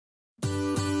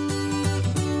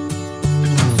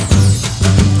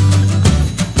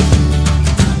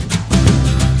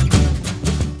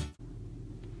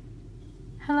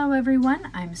everyone,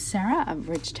 I'm Sarah of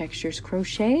Rich Textures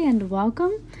Crochet and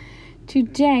welcome.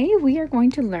 Today we are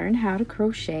going to learn how to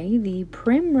crochet the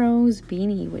Primrose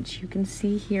Beanie, which you can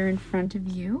see here in front of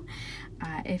you.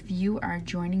 If you are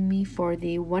joining me for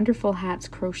the Wonderful Hats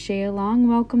Crochet Along,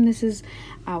 welcome. This is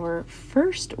our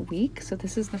first week, so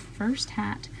this is the first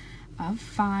hat of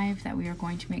 5 that we are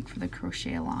going to make for the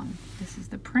Crochet Along. This is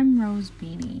the Primrose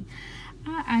Beanie.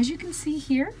 As you can see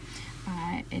here,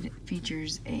 it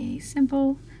features a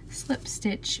simple slip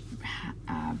stitch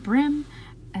brim,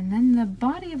 and then the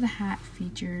body of the hat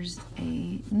features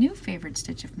a new favorite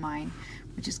stitch of mine,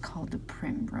 which is called the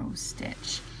Primrose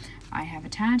stitch. I have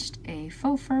attached a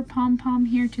faux fur pom-pom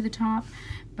here to the top,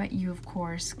 but you of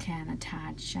course can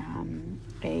attach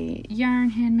a yarn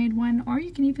handmade one, or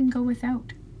you can even go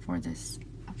without for this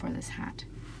hat.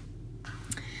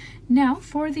 Now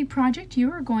for the project,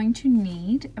 you are going to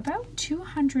need about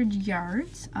 200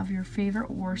 yards of your favorite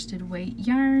worsted weight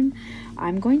yarn.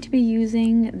 I'm going to be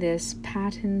using this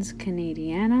Patons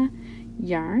Canadiana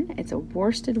yarn. It's a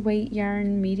worsted weight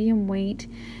yarn, medium weight,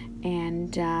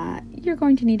 and you're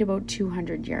going to need about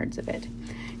 200 yards of it.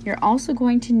 You're also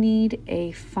going to need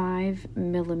a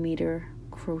 5mm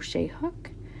crochet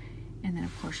hook, and then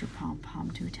of course your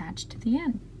pom-pom to attach to the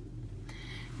end.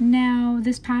 Now,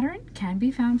 this pattern can be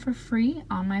found for free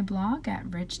on my blog at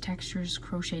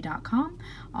richtexturescrochet.com.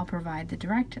 I'll provide the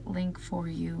direct link for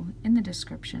you in the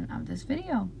description of this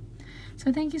video.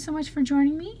 So thank you so much for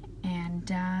joining me,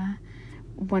 and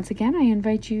once again, I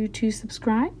invite you to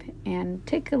subscribe and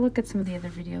take a look at some of the other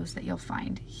videos that you'll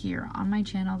find here on my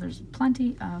channel. There's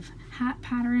plenty of hat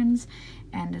patterns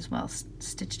and as well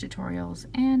stitch tutorials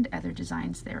and other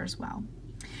designs there as well.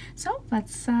 So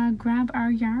let's grab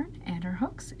our yarn and our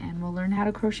hooks, and we'll learn how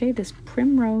to crochet this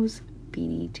Primrose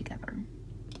Beanie together.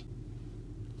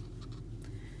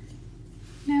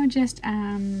 Now, just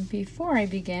before I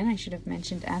begin, I should have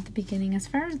mentioned at the beginning, as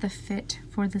far as the fit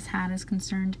for this hat is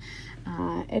concerned,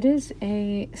 it is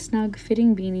a snug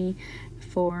fitting beanie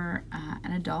for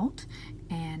an adult,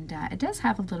 and it does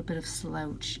have a little bit of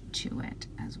slouch to it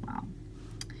as well.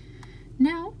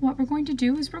 Now, what we're going to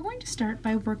do is we're going to start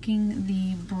by working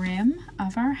the brim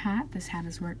of our hat. This hat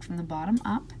is worked from the bottom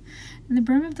up, and the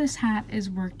brim of this hat is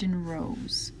worked in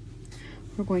rows.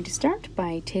 We're going to start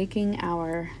by taking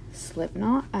our slip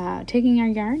knot, taking our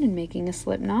yarn and making a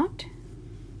slip knot.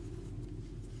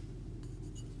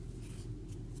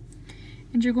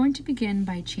 And you're going to begin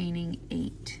by chaining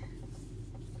 8.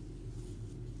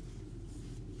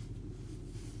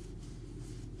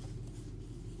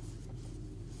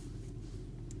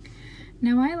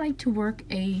 Now, I like to work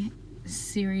a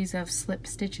series of slip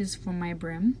stitches for my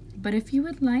brim, but if you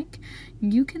would like,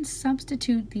 you can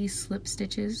substitute these slip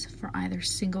stitches for either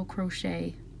single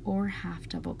crochet or half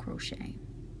double crochet.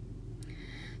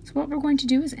 So what we're going to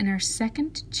do is, in our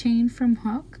second chain from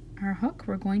our hook,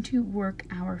 we're going to work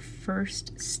our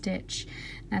first stitch.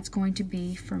 That's going to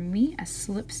be, for me, a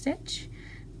slip stitch,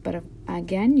 but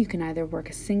again, you can either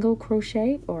work a single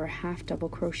crochet or a half double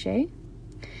crochet.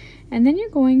 And then you're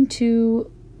going to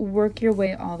work your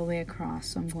way all the way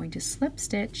across. So I'm going to slip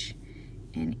stitch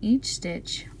in each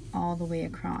stitch all the way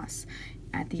across.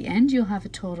 At the end, you'll have a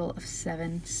total of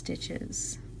 7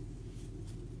 stitches.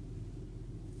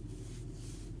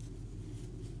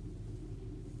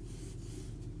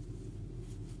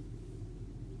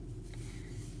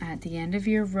 At the end of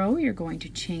your row, you're going to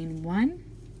chain 1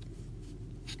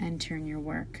 and turn your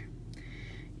work.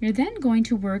 You're then going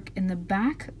to work in the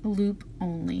back loop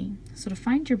only. So to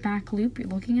find your back loop, you're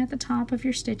looking at the top of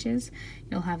your stitches.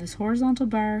 You'll have this horizontal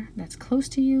bar that's close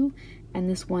to you and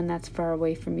this one that's far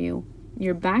away from you.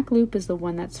 Your back loop is the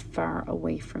one that's far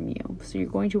away from you. So you're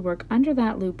going to work under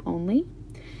that loop only,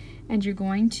 and you're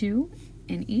going to,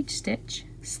 in each stitch,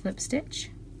 slip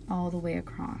stitch all the way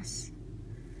across.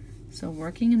 So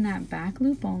working in that back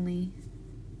loop only,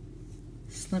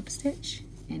 slip stitch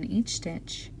in each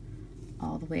stitch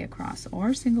all the way across,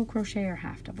 or single crochet or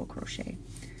half double crochet,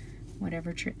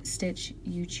 whatever stitch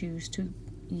you choose to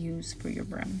use for your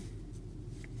brim.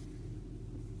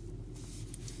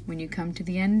 When you come to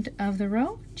the end of the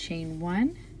row, chain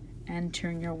 1 and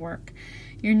turn your work.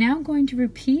 You're now going to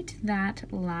repeat that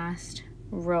last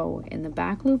row in the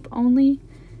back loop only,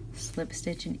 slip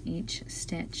stitch in each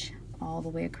stitch all the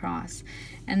way across,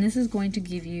 and this is going to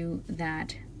give you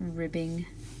that ribbing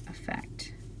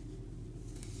effect.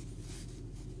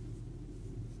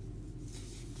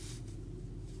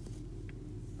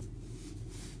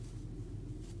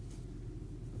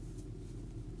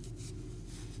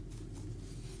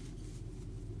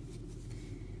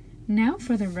 Now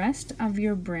for the rest of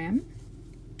your brim,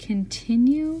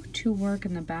 continue to work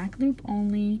in the back loop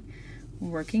only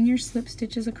working your slip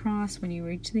stitches across. When you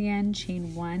reach the end,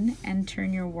 chain 1 and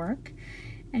turn your work.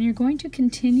 And you're going to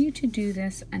continue to do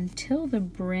this until the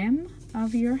brim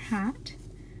of your hat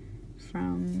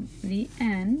from the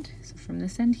end, so from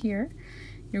this end here,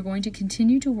 you're going to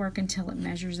continue to work until it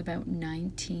measures about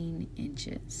 19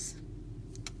 inches.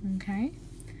 Okay,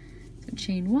 so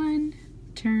chain 1,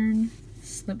 turn,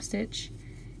 slip stitch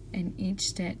in each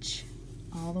stitch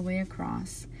all the way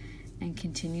across, and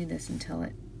continue this until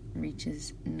it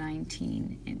reaches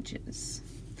 19 inches.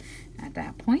 At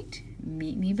that point,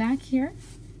 meet me back here,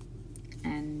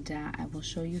 and I will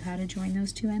show you how to join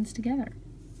those two ends together.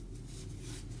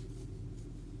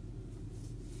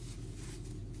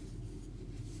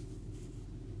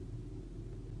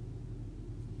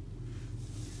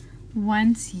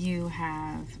 Once you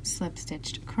have slip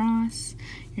stitched across,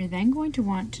 you're then going to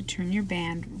want to turn your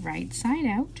band right side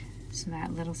out, so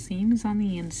that little seam is on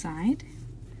the inside.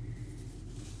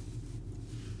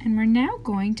 And we're now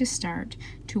going to start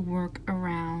to work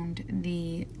around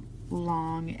the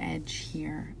long edge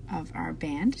here of our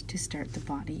band to start the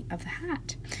body of the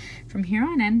hat. From here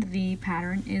on in, the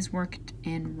pattern is worked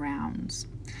in rounds.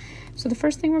 So the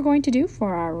first thing we're going to do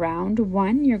for our round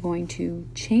 1, you're going to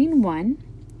chain 1,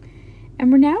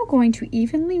 and we're now going to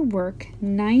evenly work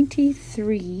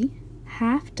 93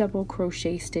 half double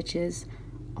crochet stitches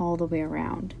all the way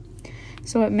around.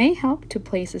 So it may help to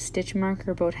place a stitch marker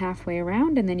about halfway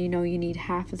around, and then you know you need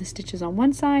half of the stitches on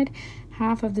one side,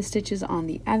 half of the stitches on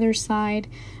the other side,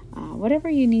 whatever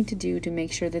you need to do to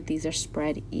make sure that these are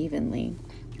spread evenly.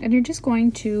 And you're just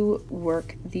going to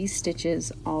work these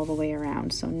stitches all the way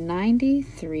around. So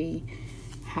 93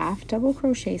 half double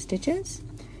crochet stitches.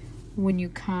 When you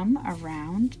come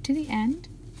around to the end,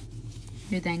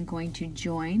 you're then going to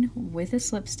join with a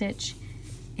slip stitch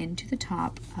into the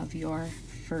top of your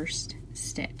first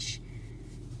stitch,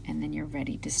 and then you're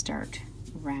ready to start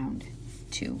round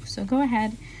 2. So go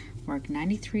ahead, work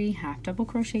 93 half double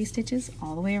crochet stitches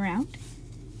all the way around,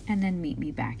 and then meet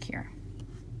me back here.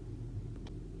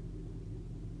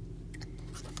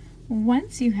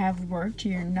 Once you have worked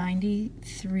your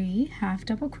 93 half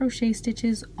double crochet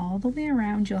stitches all the way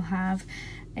around, you'll have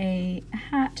a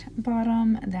hat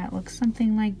bottom that looks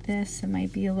something like this. It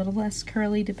might be a little less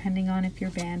curly depending on if your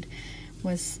band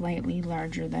was slightly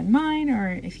larger than mine, or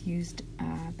if you used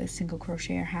the single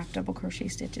crochet or half double crochet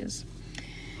stitches.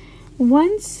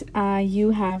 Once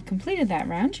you have completed that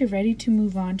round, you're ready to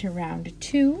move on to round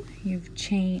 2. You've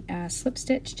slip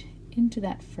stitched into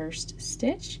that first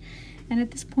stitch, and at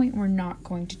this point we're not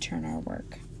going to turn our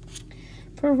work.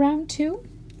 For round 2,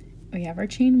 we have our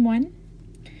chain 1,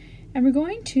 and we're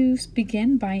going to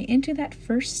begin by into that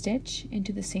first stitch,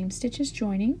 into the same stitch as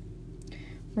joining,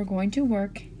 we're going to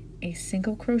work a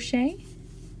single crochet,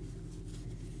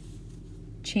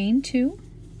 chain 2,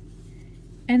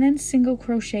 and then single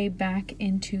crochet back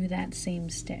into that same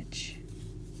stitch.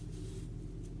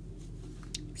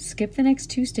 Skip the next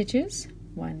 2 stitches,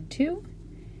 1, 2,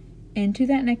 into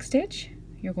that next stitch.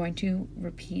 You're going to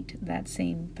repeat that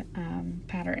same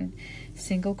pattern.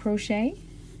 Single crochet,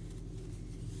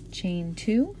 chain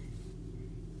 2,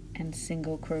 and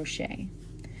single crochet.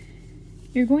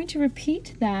 You're going to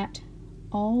repeat that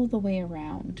all the way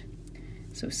around.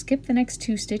 So skip the next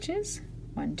 2 stitches,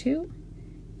 1, 2,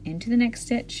 into the next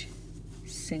stitch,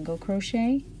 single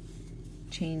crochet,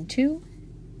 chain 2,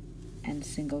 and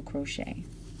single crochet.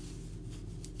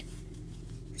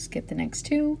 Skip the next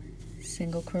 2,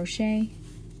 single crochet,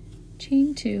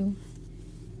 chain 2,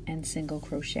 and single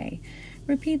crochet.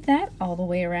 Repeat that all the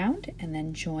way around, and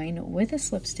then join with a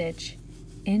slip stitch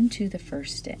into the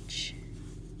first stitch.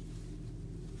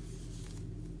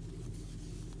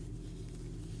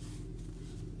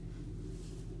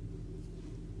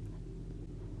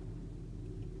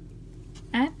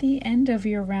 At the end of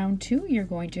your round 2, you're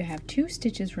going to have 2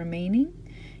 stitches remaining.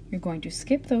 You're going to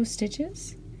skip those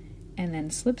stitches and then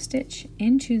slip stitch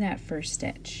into that first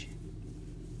stitch.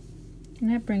 And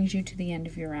that brings you to the end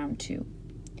of your round 2.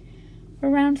 For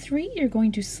round 3, you're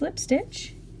going to slip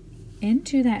stitch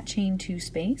into that chain 2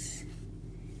 space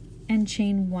and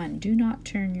chain 1. Do not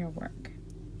turn your work.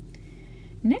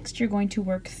 Next, you're going to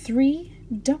work 3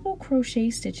 double crochet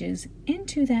stitches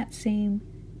into that same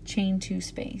chain 2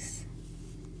 space.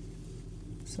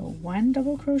 So 1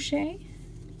 double crochet,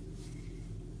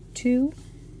 2,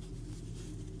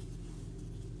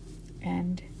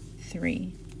 and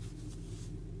 3.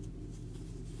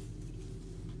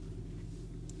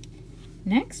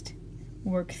 Next,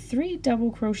 work 3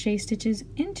 double crochet stitches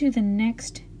into the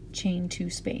next chain 2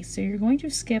 space. So you're going to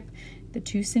skip the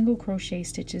 2 single crochet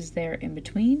stitches there in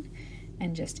between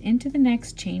and just into the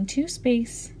next chain 2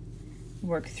 space,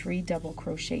 work 3 double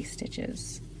crochet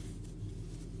stitches.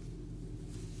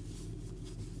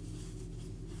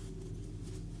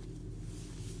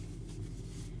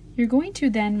 You're going to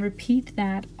then repeat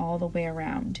that all the way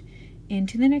around.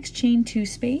 Into the next chain 2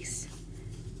 space,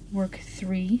 work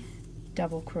 3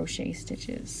 double crochet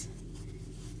stitches.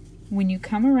 When you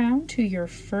come around to your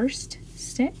first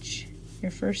stitch,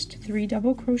 your first 3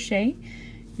 double crochet,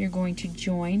 you're going to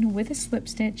join with a slip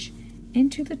stitch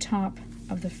into the top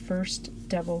of the first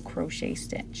double crochet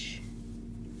stitch.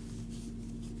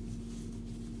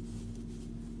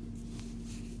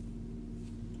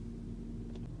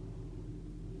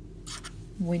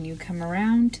 When you come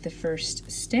around to the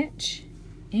first stitch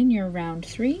in your round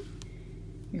 3,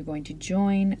 you're going to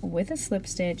join with a slip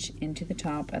stitch into the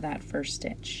top of that first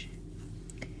stitch.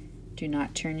 Do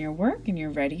not turn your work, and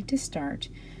you're ready to start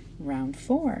round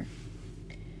 4.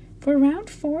 For round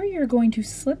 4, you're going to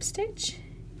slip stitch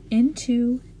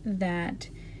into that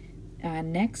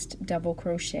next double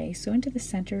crochet, so into the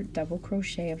center double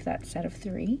crochet of that set of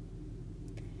 3.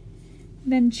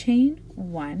 Then chain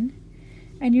 1,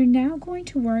 and you're now going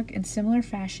to work in similar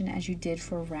fashion as you did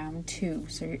for round 2.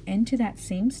 So you're into that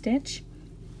same stitch,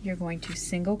 you're going to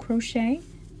single crochet,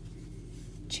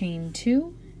 chain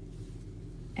 2,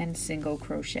 and single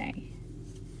crochet.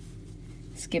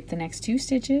 Skip the next 2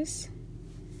 stitches,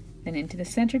 then into the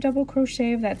center double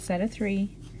crochet of that set of 3,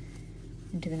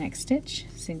 into the next stitch,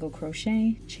 single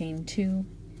crochet, chain 2,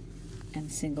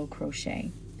 and single crochet.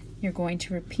 You're going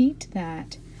to repeat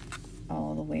that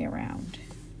all the way around.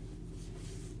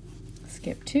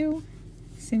 Skip 2,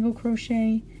 single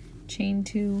crochet, chain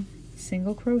 2,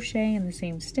 single crochet in the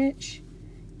same stitch,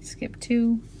 skip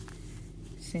 2,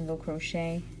 single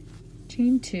crochet,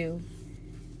 chain 2,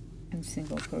 and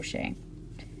single crochet.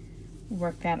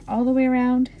 Work that all the way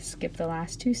around, skip the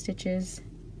last 2 stitches,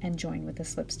 and join with a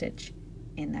slip stitch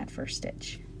in that first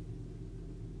stitch.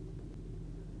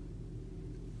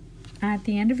 At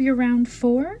the end of your round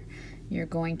 4, you're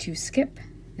going to skip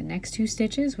the next 2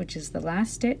 stitches, which is the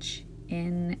last stitch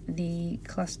in the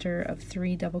cluster of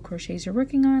 3 double crochets you're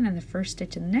working on, and the first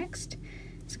stitch in the next.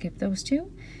 Skip those 2,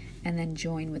 and then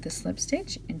join with a slip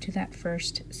stitch into that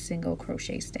first single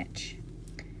crochet stitch.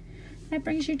 That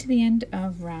brings you to the end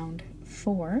of round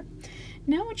 4.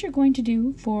 Now what you're going to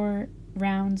do for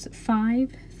rounds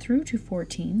 5 through to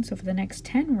 14, so for the next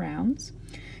 10 rounds,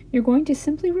 you're going to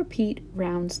simply repeat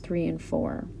rounds 3 and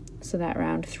 4. So that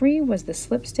round 3 was the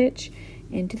slip stitch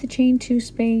into the chain 2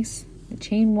 space, the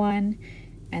chain 1,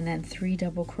 and then 3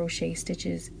 double crochet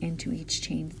stitches into each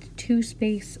chain 2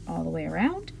 space all the way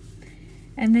around.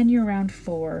 And then your round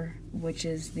 4, which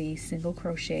is the single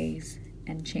crochets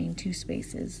and chain 2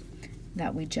 spaces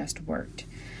that we just worked.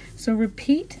 So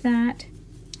repeat that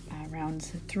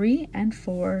rounds 3 and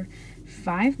 4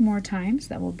 5 more times.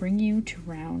 That will bring you to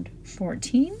round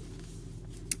 14.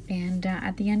 And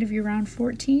at the end of your round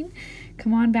 14,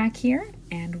 come on back here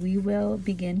and we will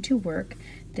begin to work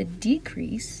the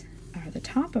decrease, or the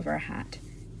top of our hat,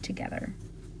 together.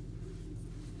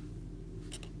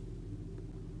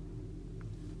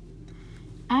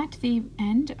 At the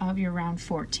end of your round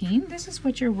 14, this is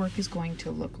what your work is going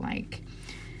to look like.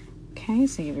 Okay,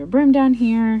 so you have your brim down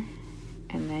here,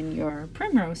 and then your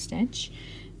primrose stitch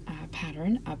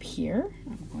pattern up here.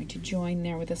 I'm going to join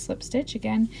there with a slip stitch.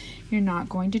 Again, you're not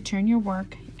going to turn your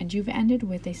work, and you've ended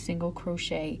with a single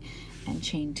crochet and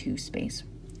chain 2 space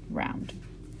round.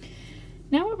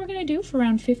 Now what we're going to do for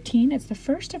round 15, it's the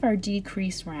first of our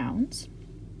decrease rounds,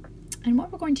 and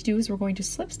what we're going to do is we're going to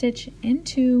slip stitch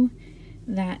into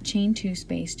that chain 2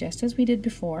 space just as we did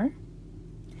before.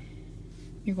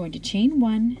 You're going to chain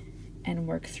 1 and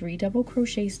work 3 double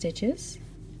crochet stitches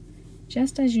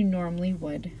just as you normally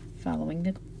would following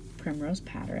the primrose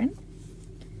pattern.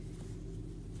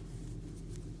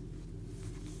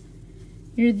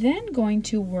 You're then going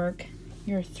to work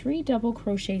your 3 double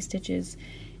crochet stitches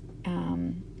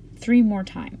 3 more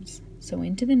times. So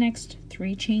into the next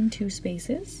 3 chain 2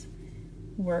 spaces,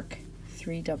 work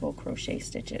 3 double crochet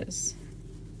stitches.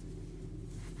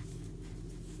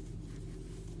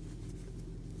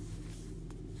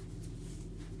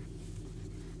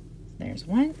 There's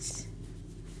once,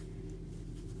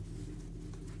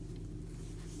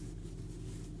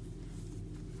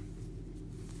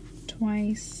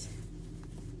 twice,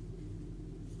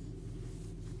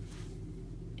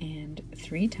 and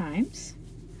 3 times.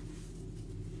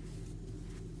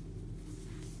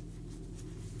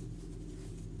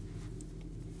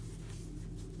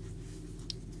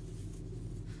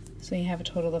 So you have a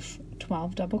total of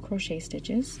 12 double crochet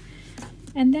stitches,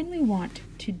 and then we want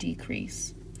to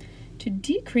decrease. To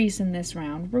decrease in this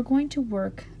round, we're going to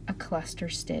work a cluster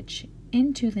stitch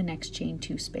into the next chain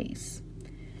 2 space.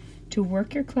 To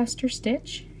work your cluster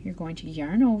stitch, you're going to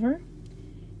yarn over,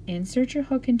 insert your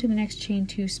hook into the next chain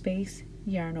 2 space,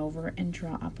 yarn over and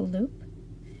draw up a loop,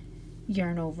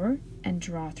 yarn over and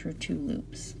draw through 2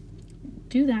 loops.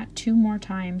 Do that 2 more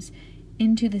times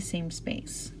into the same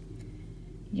space.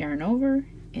 Yarn over,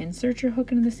 insert your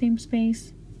hook into the same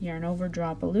space, yarn over,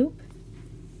 draw up a loop,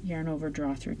 yarn over,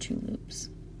 draw through 2 loops.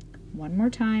 1 more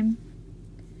time,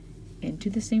 into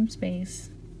the same space,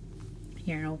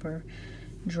 yarn over,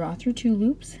 draw through 2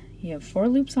 loops. You have 4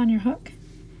 loops on your hook,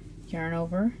 yarn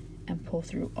over and pull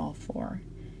through all 4.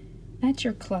 That's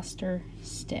your cluster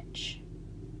stitch.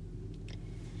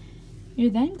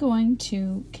 You're then going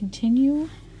to continue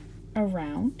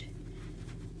around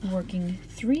working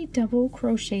 3 double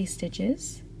crochet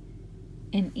stitches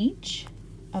in each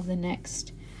of the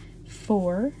next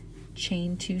 4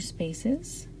 chain 2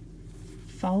 spaces,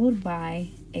 followed by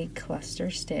a cluster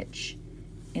stitch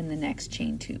in the next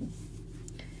chain 2.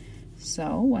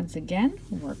 So once again,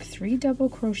 work 3 double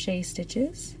crochet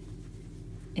stitches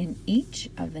in each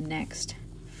of the next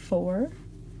 4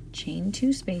 chain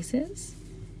 2 spaces,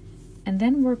 and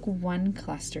then work 1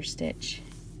 cluster stitch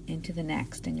into the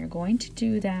next, and you're going to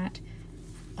do that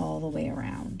all the way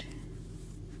around.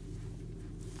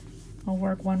 I'll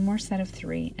work 1 more set of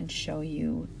 3 and show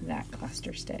you that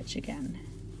cluster stitch again.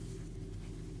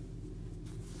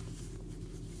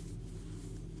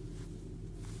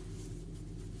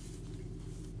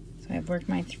 So I've worked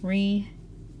my 3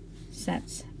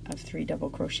 sets of 3 double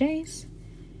crochets,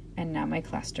 and now my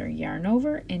cluster. Yarn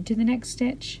over into the next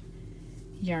stitch,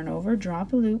 yarn over, draw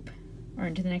up a loop, or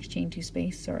into the next chain 2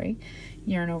 space, sorry,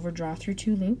 yarn over, draw through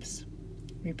 2 loops.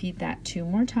 Repeat that 2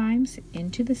 more times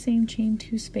into the same chain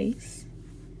 2 space.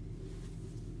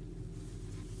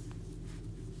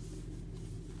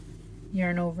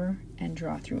 Yarn over and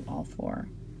draw through all 4.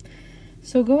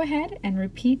 So go ahead and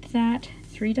repeat that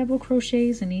 3 double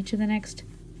crochets in each of the next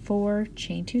 4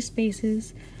 chain 2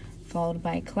 spaces, followed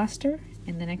by a cluster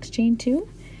in the next chain 2.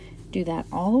 Do that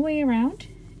all the way around,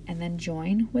 and then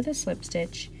join with a slip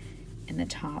stitch in the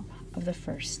top of the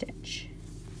first stitch.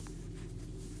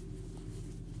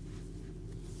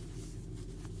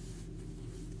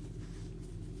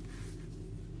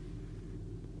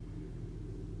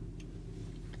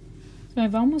 So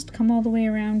I've almost come all the way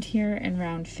around here in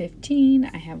round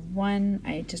 15. I have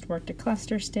I just worked a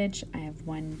cluster stitch. I have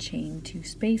 1 chain 2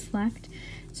 space left.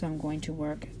 So I'm going to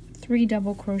work 3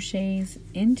 double crochets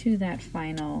into that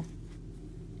final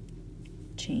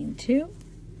chain 2.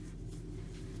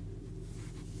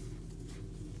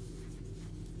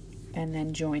 And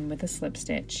then join with a slip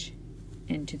stitch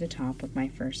into the top of my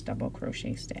first double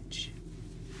crochet stitch.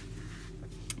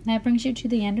 That brings you to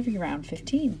the end of your round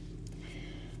 15.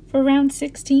 For round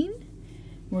 16,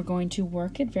 we're going to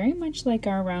work it very much like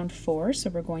our round 4, so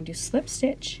we're going to slip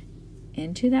stitch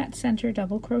into that center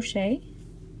double crochet,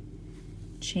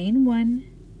 chain 1,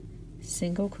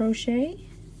 single crochet,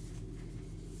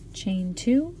 chain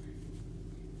 2,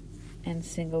 and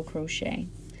single crochet.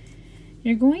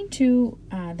 You're going to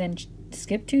then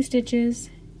skip 2 stitches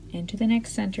into the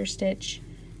next center stitch,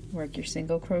 work your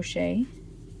single crochet,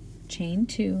 chain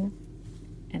 2,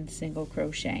 and single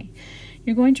crochet.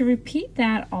 You're going to repeat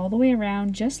that all the way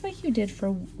around just like you did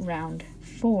for round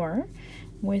 4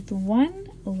 with 1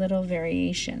 little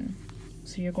variation.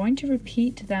 So you're going to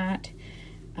repeat that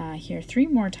here 3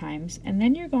 more times, and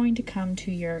then you're going to come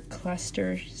to your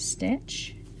cluster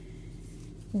stitch.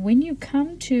 When you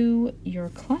come to your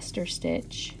cluster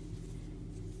stitch,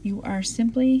 you are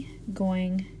simply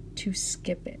going to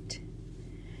skip it.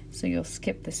 So you'll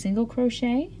skip the single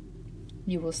crochet,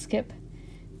 you will skip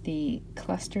the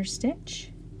cluster stitch,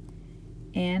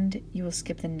 and you will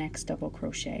skip the next double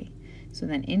crochet. So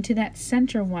then into that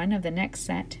center one of the next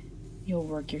set, you'll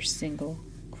work your single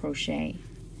crochet,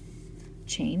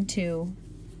 chain 2,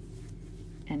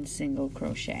 and single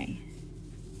crochet.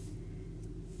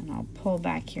 And I'll pull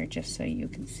back here just so you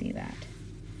can see that.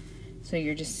 So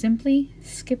you're just simply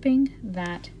skipping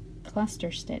that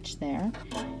cluster stitch there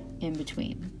in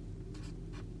between.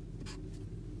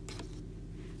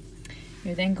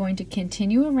 You're then going to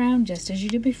continue around just as you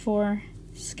did before.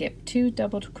 Skip 2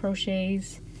 double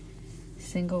crochets,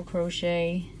 single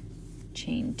crochet,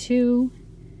 chain 2,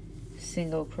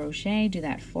 single crochet. Do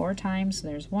that 4 times. So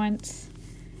there's once,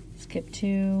 skip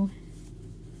 2,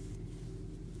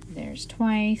 there's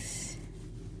twice,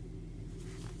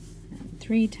 and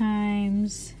 3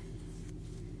 times,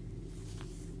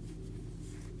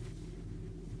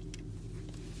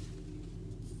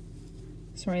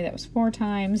 sorry, that was 4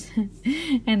 times,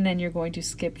 and then you're going to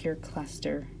skip your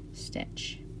cluster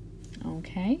stitch.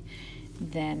 Okay,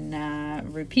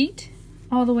 Then repeat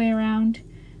all the way around.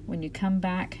 When you come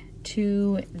back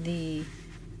to the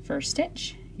first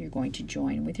stitch, you're going to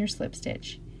join with your slip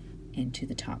stitch into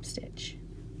the top stitch.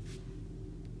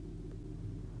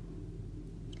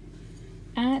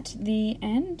 At the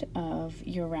end of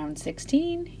your round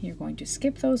 16, you're going to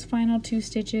skip those final 2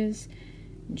 stitches,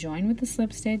 join with the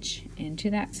slip stitch into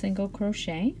that single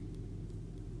crochet.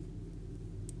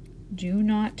 Do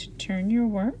not turn your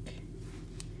work,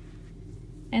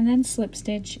 and then slip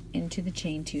stitch into the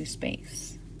chain 2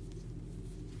 space.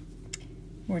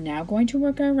 We're now going to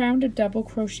work our round of double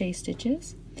crochet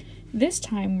stitches, this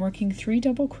time working 3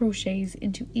 double crochets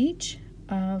into each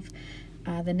of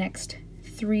the next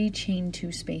 3 chain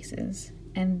 2 spaces,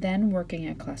 and then working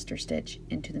a cluster stitch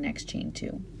into the next chain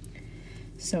 2.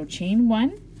 So chain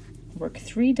 1, work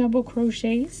 3 double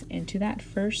crochets into that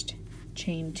first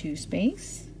chain 2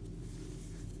 space.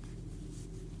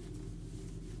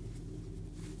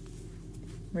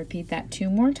 Repeat that 2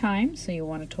 more times, so you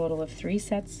want a total of 3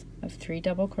 sets of 3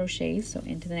 double crochets. So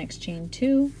into the next chain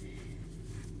 2,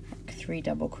 work 3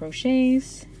 double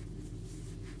crochets,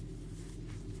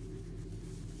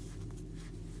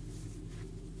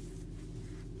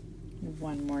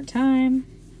 one more time,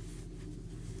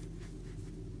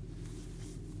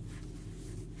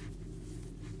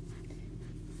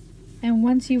 and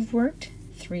once you've worked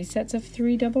 3 sets of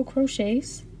 3 double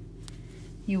crochets,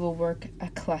 you will work a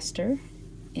cluster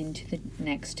into the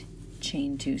next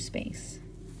chain 2 space.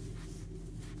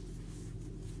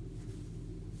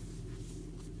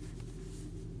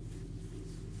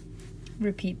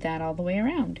 Repeat that all the way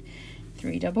around.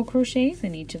 3 double crochets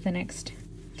in each of the next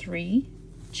 3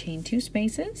 chain 2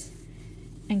 spaces,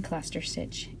 and cluster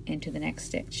stitch into the next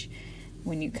stitch.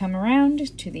 When you come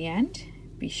around to the end,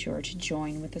 be sure to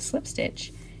join with the slip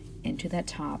stitch into the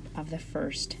top of the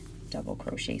first double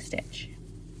crochet stitch.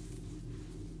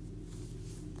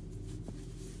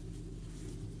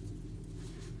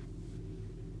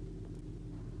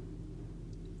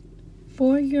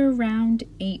 For your round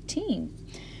 18,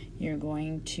 you're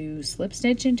going to slip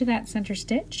stitch into that center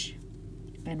stitch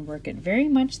and work it very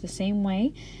much the same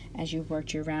way as you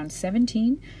worked your round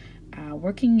 17,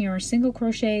 working your single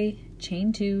crochet,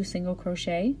 chain 2, single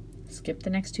crochet, skip the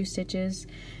next 2 stitches,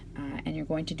 and you're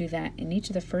going to do that in each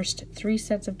of the first 3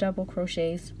 sets of double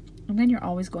crochets, and then you're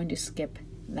always going to skip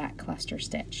that cluster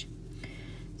stitch.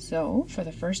 So for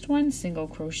the first one, single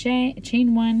crochet,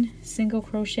 chain 1, single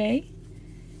crochet,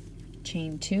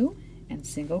 chain 2, and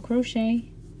single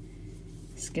crochet,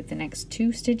 skip the next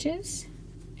 2 stitches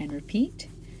and repeat.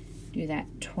 Do that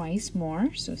twice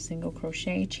more, so single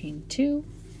crochet, chain 2,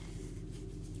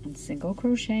 and single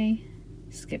crochet,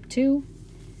 skip 2,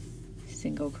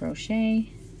 single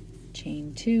crochet,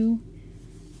 chain 2,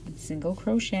 and single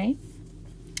crochet.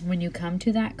 When you come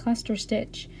to that cluster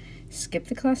stitch, skip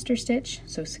the cluster stitch,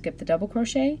 so skip the double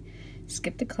crochet,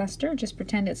 skip the cluster, just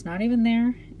pretend it's not even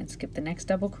there, and skip the next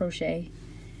double crochet,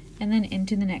 and then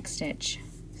into the next stitch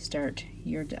start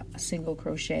your single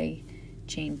crochet,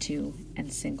 chain 2,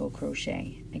 and single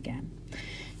crochet again.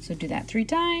 So do that 3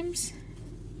 times,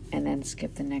 and then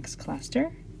skip the next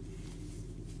cluster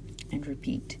and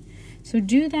repeat. So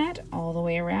do that all the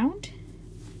way around,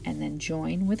 and then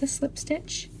join with a slip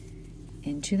stitch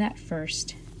into that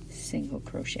first single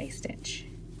crochet stitch.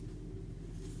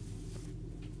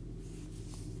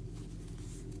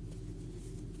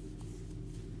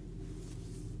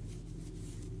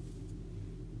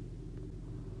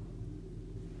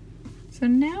 So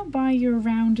now by your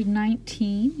round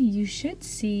 19, you should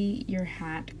see your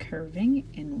hat curving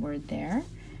inward there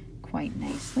quite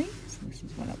nicely. So this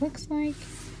is what it looks like,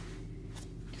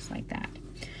 just like that.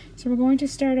 So we're going to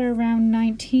start our round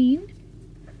 19,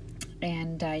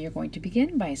 and you're going to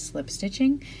begin by slip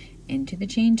stitching into the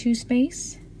chain 2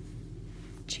 space,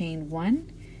 chain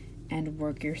 1, and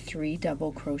work your 3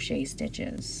 double crochet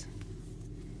stitches.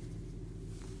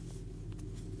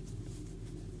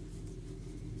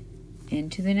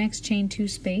 Into the next chain 2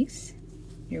 space,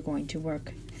 you're going to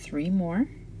work 3 more,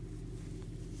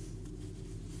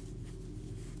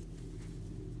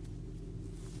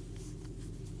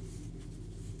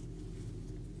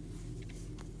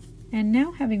 and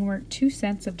now having worked 2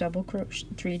 sets of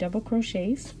 3 double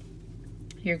crochets,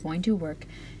 you're going to work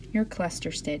your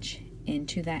cluster stitch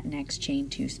into that next chain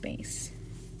 2 space.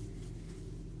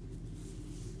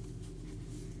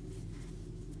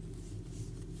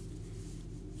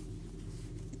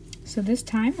 So this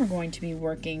time we're going to be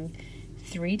working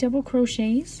 3 double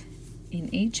crochets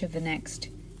in each of the next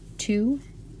 2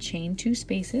 chain 2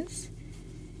 spaces,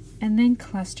 and then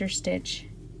cluster stitch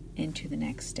into the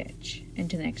next stitch,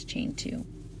 into the next chain 2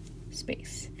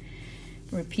 space.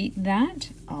 Repeat that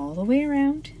all the way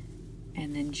around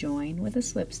and then join with a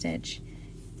slip stitch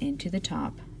into the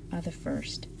top of the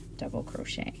first double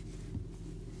crochet.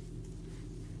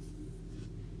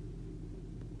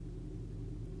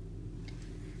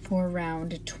 For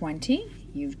round 20,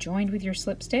 you've joined with your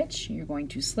slip stitch. You're going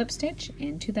to slip stitch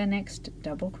into the next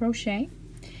double crochet,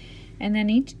 and then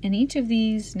in each of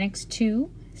these next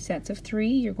 2 sets of 3,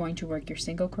 you're going to work your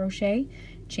single crochet,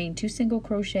 chain 2 single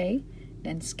crochet,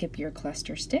 then skip your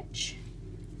cluster stitch.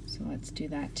 So let's do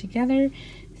that together.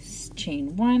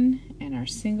 Chain 1 and our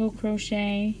single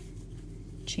crochet,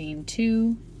 chain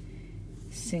 2,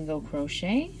 single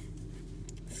crochet,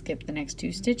 skip the next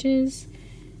 2 stitches,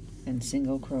 then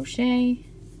single crochet,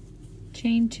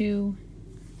 chain 2,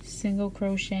 single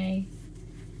crochet,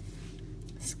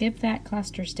 skip that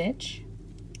cluster stitch,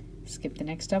 skip the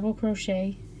next double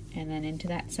crochet, and then into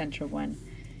that center one,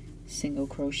 single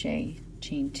crochet,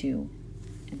 chain 2,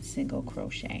 and single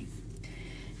crochet.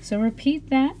 So repeat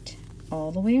that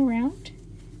all the way around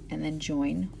and then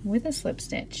join with a slip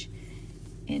stitch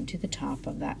into the top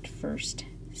of that first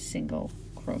single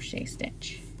crochet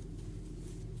stitch.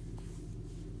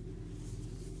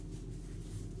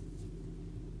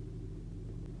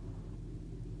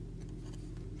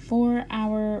 For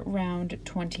our round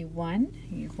 21,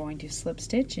 you're going to slip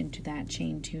stitch into that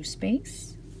chain 2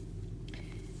 space,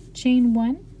 chain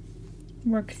 1,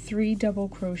 work 3 double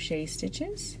crochet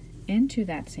stitches into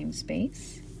that same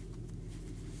space,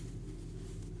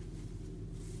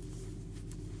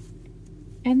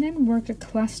 and then work a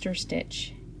cluster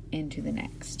stitch into the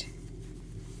next.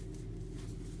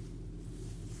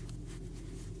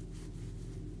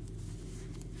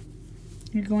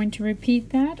 You're going to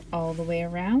repeat that all the way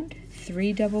around,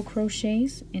 3 double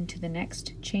crochets into the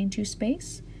next chain 2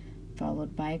 space,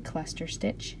 followed by a cluster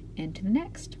stitch into the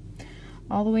next,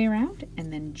 all the way around,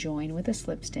 and then join with a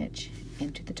slip stitch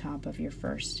into the top of your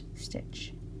first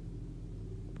stitch.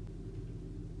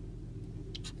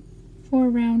 For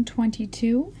round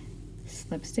 22,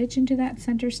 slip stitch into that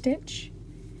center stitch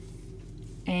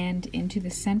and into the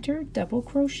center double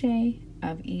crochet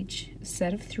of each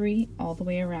set of 3 all the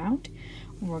way around.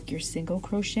 Work your single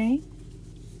crochet,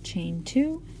 chain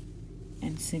 2,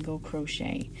 and single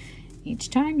crochet.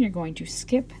 Each time you're going to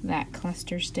skip that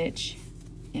cluster stitch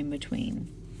in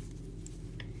between.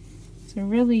 So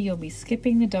really you'll be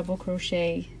skipping the double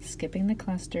crochet, skipping the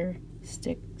cluster,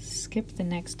 skip the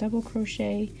next double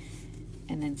crochet,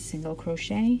 and then single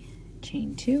crochet,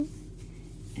 chain 2,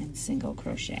 and single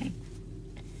crochet.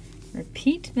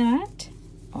 Repeat that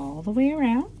all the way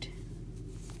around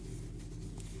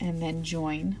and then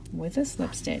join with a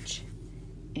slip stitch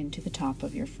into the top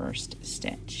of your first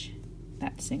stitch,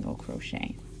 that single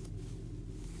crochet.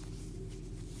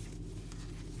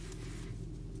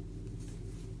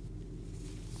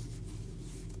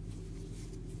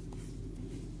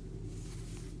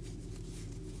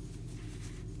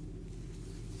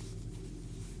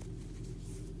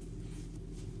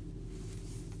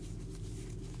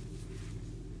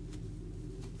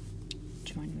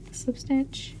 Join with the slip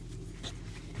stitch,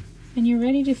 and you're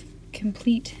ready to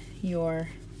complete your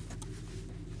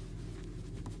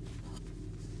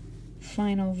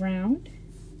final round.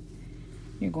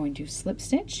 You're going to slip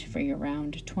stitch for your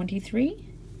round 23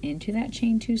 into that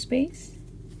chain 2 space,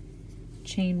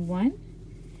 chain 1,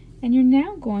 and you're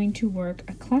now going to work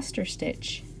a cluster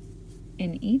stitch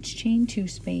in each chain 2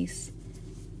 space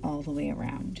all the way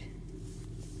around.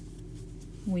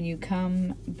 When you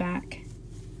come back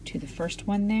to the first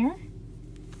one there,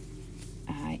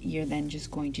 you're then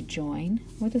just going to join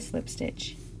with a slip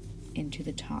stitch into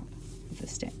the top of the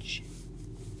stitch.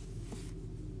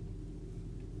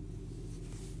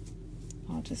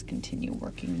 I'll just continue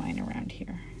working mine around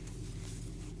here.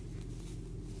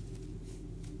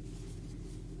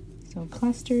 So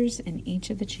clusters in each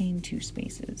of the chain 2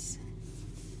 spaces.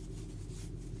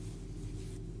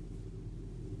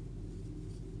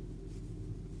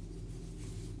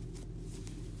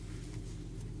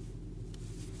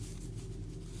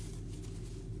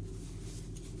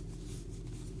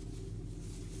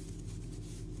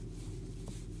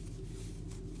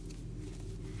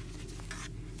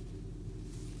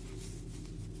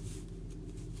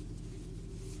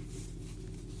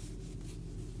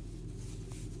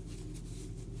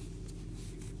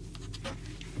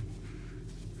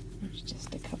 There's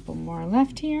just a couple more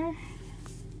left here.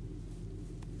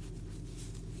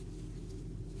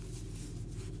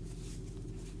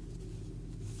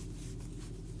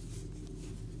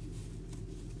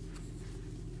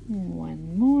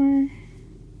 One more.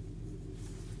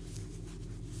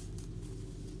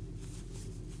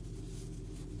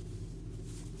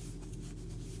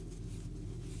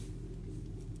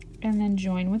 and then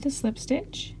join with a slip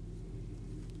stitch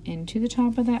into the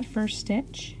top of that first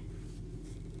stitch.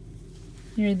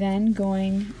 You're then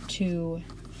going to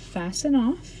fasten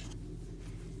off,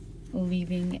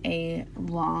 leaving a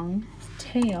long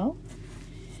tail,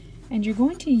 and you're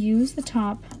going to use the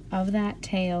top of that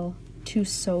tail to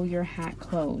sew your hat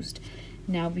closed.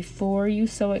 Now before you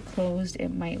sew it closed,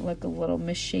 it might look a little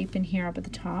misshapen here up at the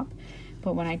top,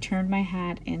 but when I turned my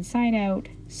hat inside out,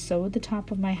 sewed the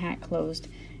top of my hat closed,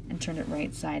 and turned it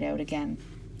right side out again,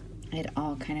 it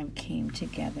all kind of came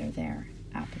together there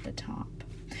up at the top.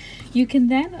 You can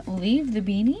then leave the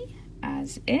beanie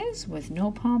as is with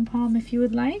no pom-pom if you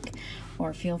would like,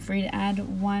 or feel free to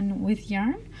add one with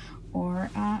yarn or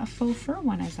a faux fur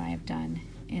one, as I have done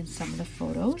in some of the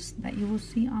photos that you will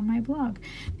see on my blog.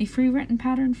 The free written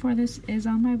pattern for this is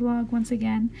on my blog once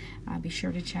again. Be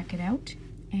sure to check it out,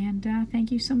 and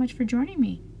thank you so much for joining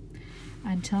me.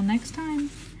 Until next time,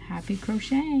 happy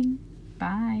crocheting.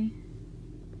 Bye.